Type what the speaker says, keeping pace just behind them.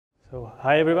So,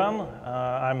 hi everyone,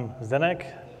 I'm Zdeněk,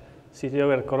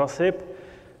 CTO at Codasip,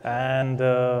 and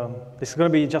this is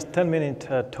going to be just a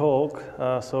 10-minute talk,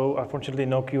 so unfortunately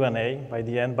no Q&A by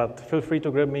the end, but feel free to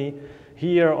grab me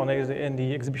here in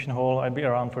the exhibition hall. I'll be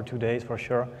around for 2 days for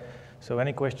sure. So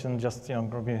any questions, just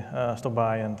probably stop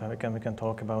by and we can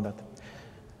talk about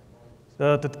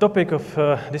that. The topic of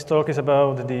this talk is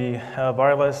about the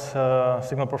wireless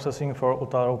signal processing for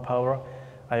ultra-low power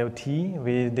IoT.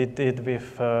 We did it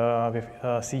with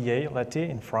CA, Leti,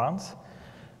 in France.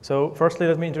 So firstly,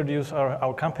 let me introduce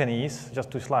our companies,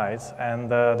 just 2 slides,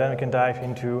 and then we can dive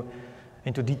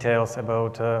into details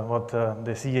about what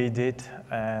the CA did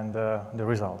and the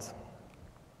results.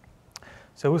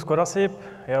 So who's Codasip?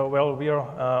 Yeah, well, we are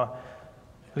a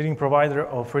leading provider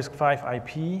of RISC-V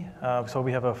IP. So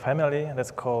we have a family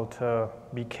that's called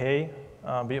BK,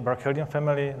 Berkeley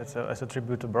family. That's as a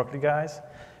tribute to Berkeley guys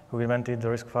who invented the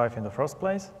RISC-V in the first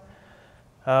place.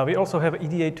 We also have an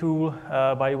EDA tool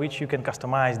by which you can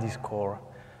customize this core.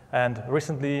 And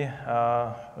recently,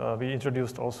 we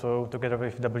introduced also, together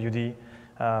with WD,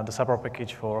 the support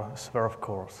package for Swerve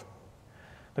cores.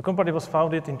 The company was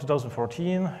founded in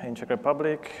 2014 in Czech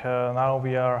Republic. Now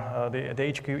we are,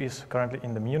 the HQ is currently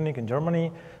in Munich in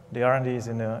Germany. The R&D is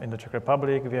in the Czech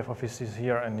Republic. We have offices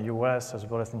here in the US as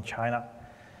well as in China.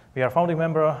 We are a founding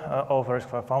member of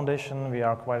RISC-V Foundation. We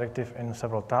are quite active in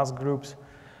several task groups.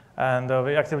 And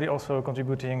we're actively also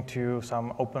contributing to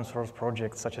some open source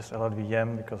projects such as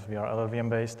LLVM, because we are LLVM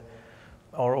based,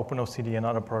 or OpenOCD and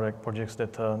other projects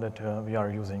that we are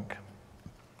using.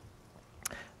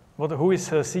 Who is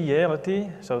CA, Leti?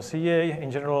 So CA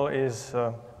in general is,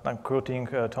 I'm quoting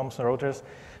Thomson Reuters,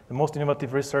 the most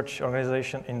innovative research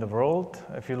organization in the world.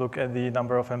 If you look at the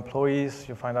number of employees,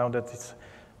 you find out that it's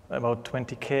about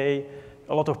 20K,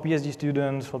 a lot of PhD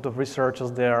students, a lot of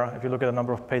researchers there. If you look at the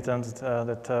number of patents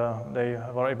that they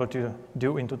were able to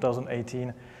do in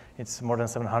 2018, it's more than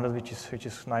 700, which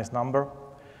is a nice number.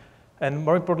 And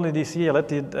more importantly, the CA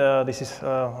Leti, this is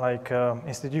like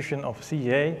institution of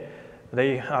CA.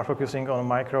 They are focusing on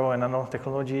micro and nano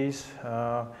technologies.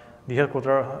 The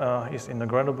headquarters is in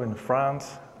Grenoble in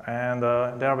France, and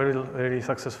they are very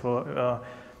successful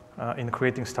in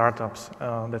creating startups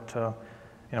that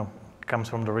comes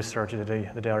from the research that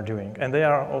they are doing. And they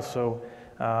are also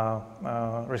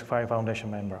RISC-V Foundation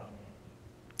member.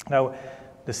 Now,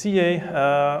 the CA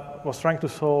was trying to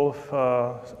solve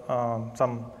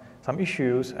some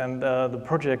issues, and the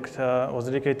project was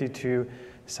dedicated to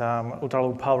some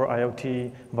ultra-low power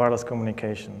IoT wireless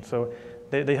communication. So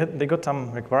they got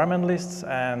some requirement lists,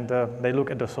 and they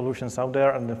look at the solutions out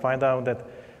there, and they find out that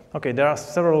okay, there are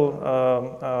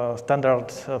several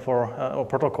standards or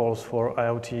protocols for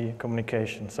IoT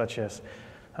communication, such as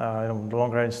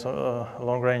long-range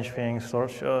things,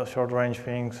 short-range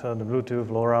things, the Bluetooth,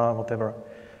 LoRa, whatever.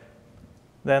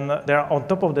 Then on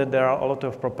top of that, there are a lot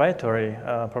of proprietary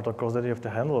protocols that you have to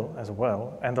handle as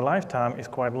well, and the lifetime is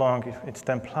quite long. It's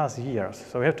 10+ years,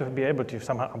 so you have to be able to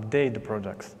somehow update the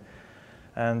products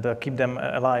and keep them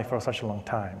alive for such a long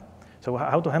time. So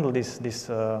how to handle this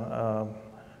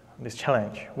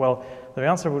challenge? Well, the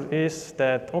answer is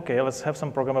that, okay, let's have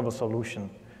some programmable solution,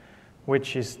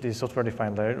 which is the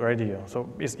software-defined radio. So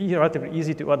it's relatively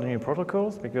easy to add new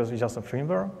protocols because it's just a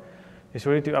firmware. It's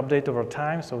ready to update over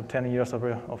time, so 10 years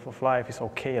of life is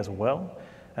okay as well.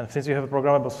 And since you have a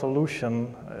programmable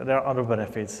solution, there are other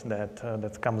benefits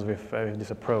that comes with this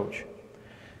approach.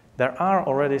 There are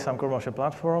already some commercial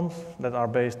platforms that are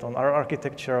based on our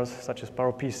architectures, such as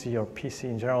PowerPC or PC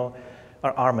in general,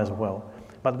 or ARM as well.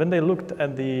 But when they looked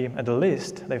at the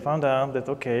list, they found out that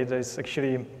okay, there's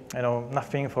actually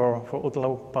nothing for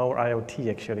ultra-low power IoT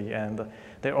actually, and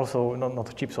they're also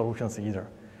not cheap solutions either.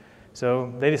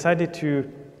 So they decided to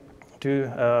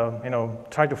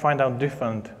try to find out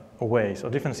different ways or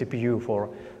different CPU for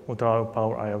ultra-low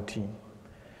power IoT.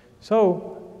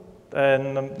 So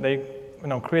then they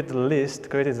created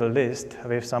a list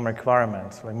with some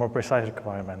requirements, like more precise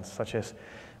requirements, such as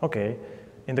okay,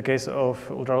 in the case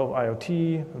of ultra-low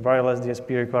IoT, wireless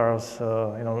DSP requires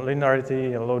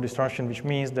linearity, low distortion, which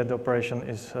means that the operation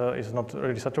is not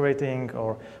really saturating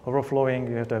or overflowing.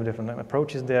 You have to have different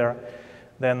approaches there.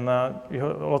 Then a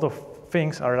lot of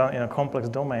things are done in a complex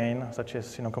domain, such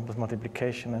as complex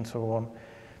multiplication and so on.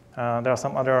 There are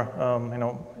some other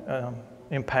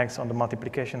impacts on the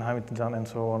multiplication, how it's done, and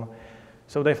so on.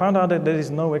 So they found out that there is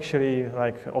no actually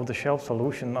like off-the-shelf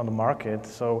solution on the market.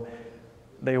 So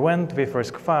they went with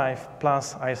RISC-V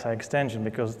plus ISI extension,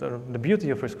 because the beauty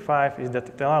of RISC-V is that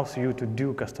it allows you to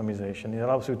do customization. It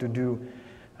allows you to do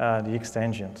the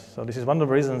extensions. So this is one of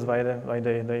the reasons why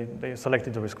they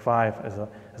selected the RISC-V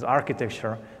as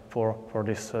architecture for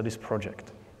this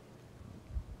project.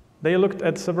 They looked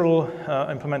at several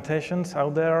implementations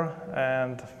out there,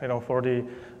 and for the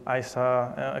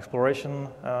ISA exploration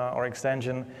or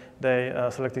extension, they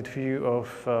selected a few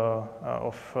of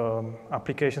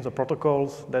applications or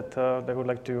protocols that they would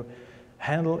like to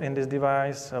handle in this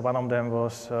device. One of them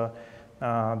was the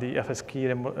FS key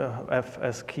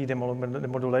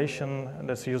demodulation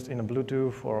that's used in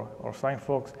Bluetooth or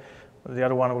Sigfox. The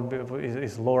other one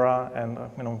is LoRa, and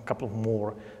a couple of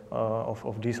more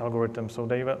of these algorithms. So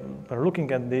they were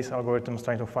looking at these algorithms,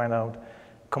 trying to find out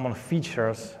common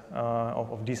features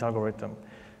of this algorithm.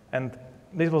 And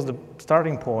this was the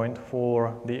starting point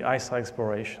for the ISA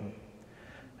exploration.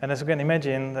 And as you can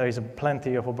imagine, there is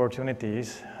plenty of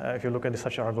opportunities if you look at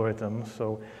such algorithms.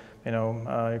 So,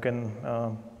 you can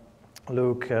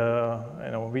look,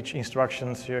 which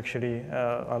instructions you actually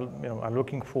are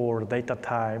looking for, data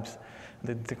types,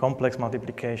 the complex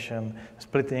multiplication,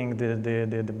 splitting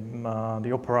the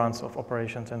operands of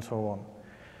operations, and so on.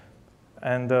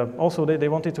 And also, they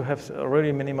wanted to have a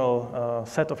really minimal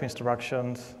set of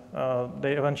instructions.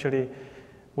 They eventually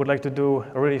would like to do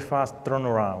a really fast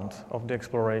turnaround of the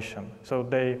exploration. So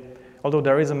although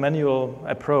there is a manual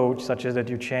approach, such as that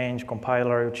you change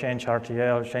compiler, you change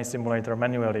RTL, you change simulator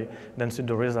manually, then see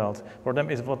the results. For them,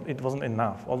 it wasn't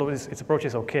enough. Although its approach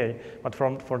is okay, but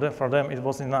for them, it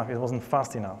wasn't enough. It wasn't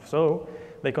fast enough. So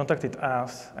they contacted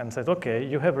us and said, okay,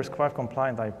 you have RISC-V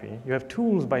compliant IP. You have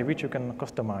tools by which you can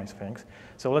customize things.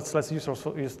 So let's use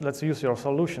your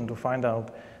solution to find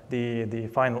out the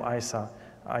final ISA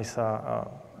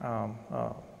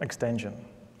extension.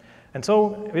 And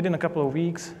so within a couple of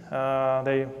weeks,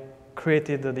 they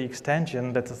created the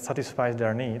extension that satisfies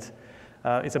their needs.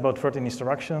 It's about 13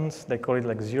 instructions. They call it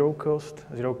like zero cost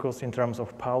in terms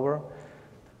of power.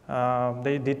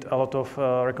 They did a lot of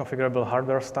reconfigurable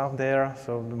hardware stuff there,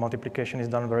 so the multiplication is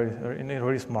done in a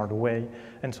really smart way,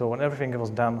 and so on. Everything was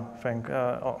done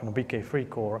on a BK3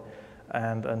 core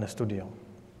and the studio.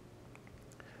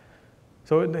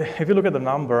 So if you look at the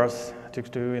numbers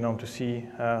to see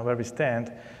where we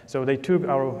stand, so they took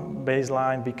our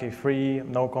baseline BK3,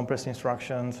 no compressed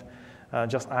instructions,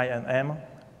 just I and M,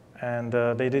 and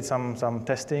they did some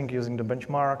testing using the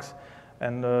benchmarks,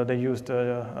 and they used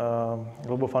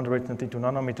global foundry rate 22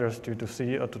 nanometers to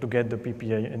get the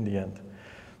PPA in the end.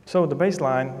 So the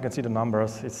baseline, you can see the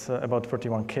numbers, it's about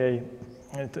 31K.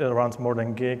 It runs more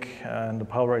than gig, and the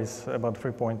power is about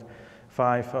 3.5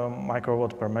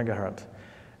 microwatt per megahertz.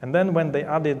 And then when they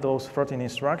added those 13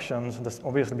 instructions, that's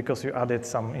obviously because you added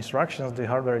some instructions, the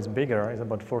hardware is bigger, it's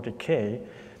about 40K.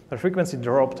 The frequency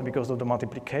dropped because of the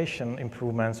multiplication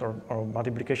improvements or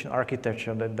multiplication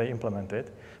architecture that they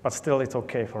implemented, but still it's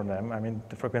okay for them. I mean,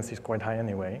 the frequency is quite high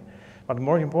anyway. But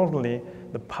more importantly,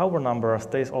 the power number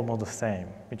stays almost the same,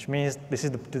 which means this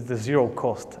is the zero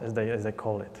cost, as they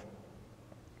call it.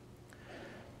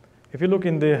 If you look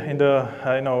in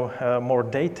the more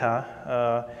data,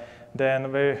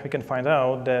 then we can find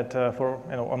out that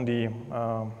on the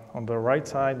right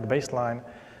side, the baseline,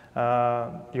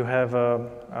 you have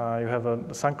the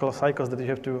cycles that you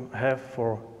have to have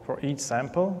for each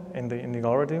sample in the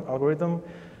algorithm.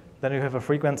 Then you have a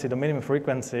frequency, the minimum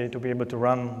frequency to be able to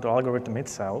run the algorithm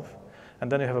itself,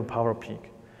 and then you have a power peak.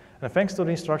 And thanks to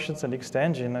the instructions and the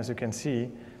extension, as you can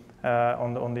see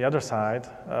on the other side,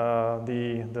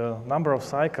 the number of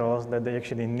cycles that they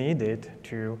actually needed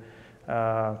to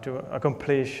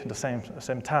accomplish the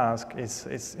same task is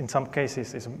in some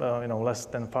cases is less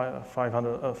than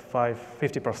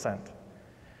 50%.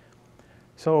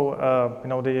 So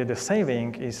the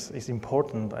saving is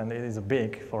important, and it is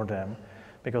big for them,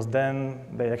 because then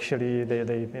they actually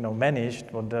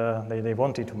managed what they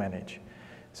wanted to manage.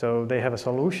 So they have a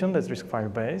solution that's RISC-V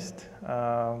based.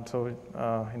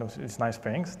 It's nice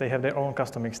things. They have their own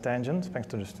custom extensions thanks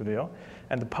to the studio,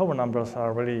 and the power numbers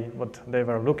are really what they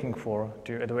were looking for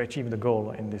to achieve the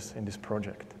goal in this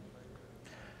project.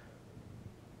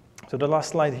 So the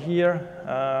last slide here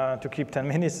to keep 10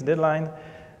 minutes deadline.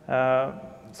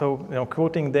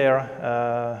 Quoting their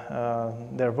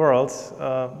words,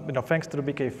 thanks to the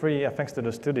BK3, thanks to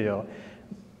the studio,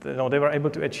 they were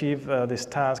able to achieve this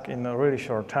task in a really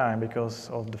short time because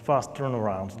of the fast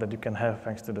turnarounds that you can have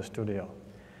thanks to the studio.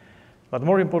 But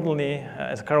more importantly,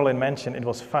 as Caroline mentioned, it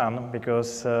was fun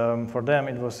because for them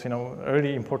it was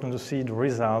really important to see the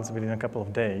results within a couple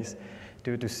of days,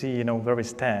 to see where we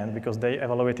stand, because they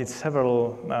evaluated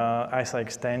several ISA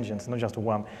extensions, not just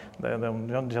one,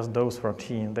 not just those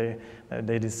 13. They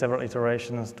did several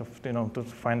iterations to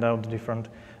find out the different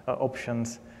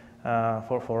options.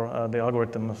 for the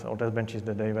algorithms or test benches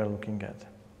that they were looking at.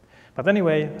 But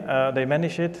anyway, they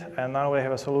managed it, and now they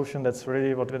have a solution that's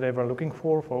really what they were looking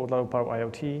for low power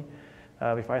IoT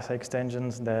with ISA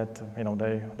extensions that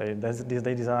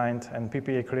they designed, and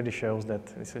PPA clearly shows that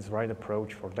this is the right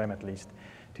approach for them at least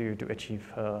to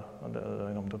achieve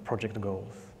the project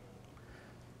goals.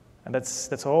 And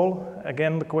that's all.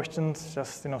 Again, the questions,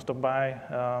 just stop by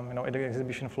at the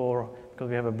exhibition floor because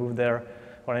we have a booth there.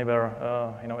 Or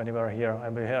anywhere here.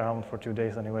 I'll be here around for 2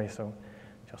 days anyway, so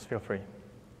just feel free.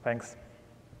 Thanks.